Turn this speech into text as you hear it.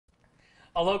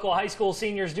A local high school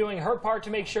senior is doing her part to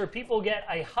make sure people get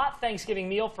a hot Thanksgiving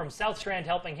meal from South Strand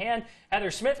Helping Hand.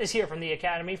 Heather Smith is here from the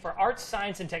Academy for Arts,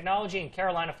 Science, and Technology in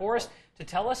Carolina Forest to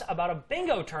tell us about a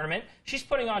bingo tournament she's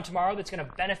putting on tomorrow that's going to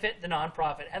benefit the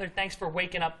nonprofit. Heather, thanks for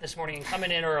waking up this morning and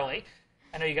coming in early.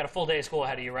 I know you got a full day of school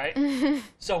ahead of you, right?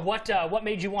 So what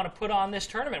made you want to put on this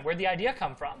tournament? Where'd the idea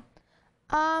come from?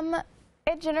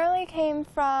 It generally came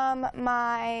from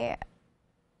my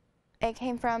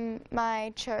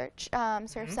church,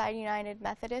 Surfside United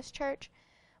Methodist Church,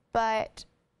 but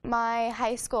my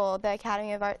high school, the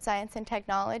Academy of Arts, Science, and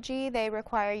Technology, they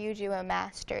require you to do a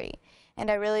mastery.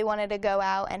 And I really wanted to go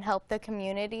out and help the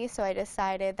community, so I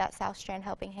decided that South Strand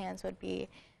Helping Hands would be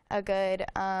a good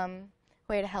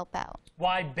way to help out.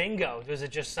 Why bingo? Was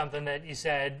it just something that you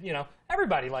said, you know,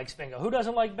 everybody likes bingo? Who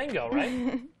doesn't like bingo,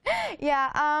 right?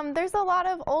 Yeah, there's a lot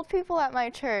of old people at my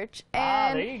church.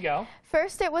 And there you go.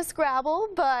 First it was Scrabble,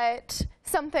 but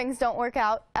some things don't work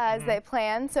out as they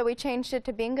planned, so we changed it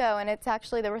to bingo, and it's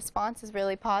actually, the response is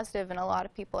really positive, and a lot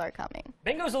of people are coming.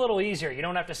 Bingo's a little easier. You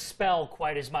don't have to spell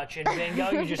quite as much in bingo.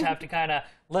 You just have to kind of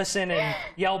listen and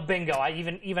yell bingo.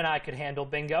 Even I could handle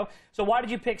bingo. So why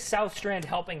did you pick South Strand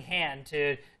Helping Hand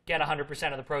to get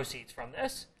 100% of the proceeds from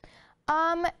this?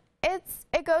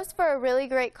 It goes for a really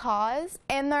great cause,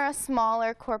 and they're a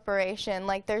smaller corporation.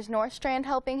 Like, there's North Strand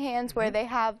Helping Hands where they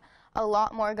have a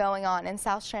lot more going on, and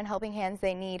South Strand Helping Hands,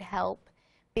 they need help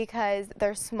because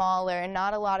they're smaller and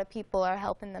not a lot of people are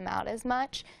helping them out as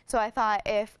much. So I thought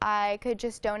if I could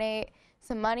just donate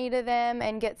some money to them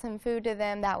and get some food to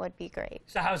them, that would be great.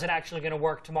 So how's it actually going to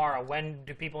work tomorrow? When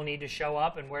do people need to show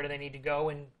up, and where do they need to go,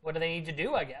 and what do they need to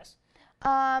do, I guess?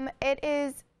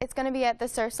 It's going to be at the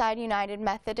Surfside United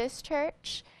Methodist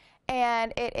Church,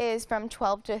 and it is from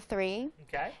 12 to 3.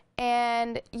 Okay.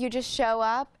 And you just show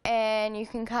up, and you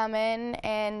can come in,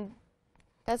 and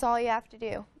that's all you have to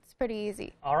do. It's pretty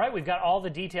easy. All right, we've got all the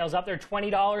details up there.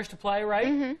 $20 to play,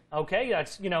 right? Okay,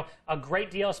 that's, you know, a great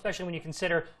deal, especially when you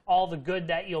consider all the good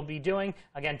that you'll be doing.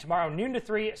 Again, tomorrow, noon to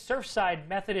 3, Surfside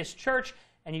Methodist Church.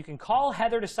 And you can call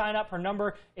Heather to sign up. Her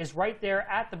number is right there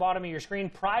at the bottom of your screen.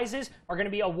 Prizes are going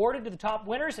to be awarded to the top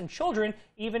winners, and children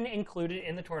even included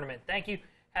in the tournament. Thank you,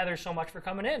 Heather, so much for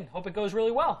coming in. Hope it goes really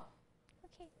well.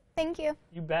 Okay, thank you.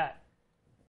 You bet.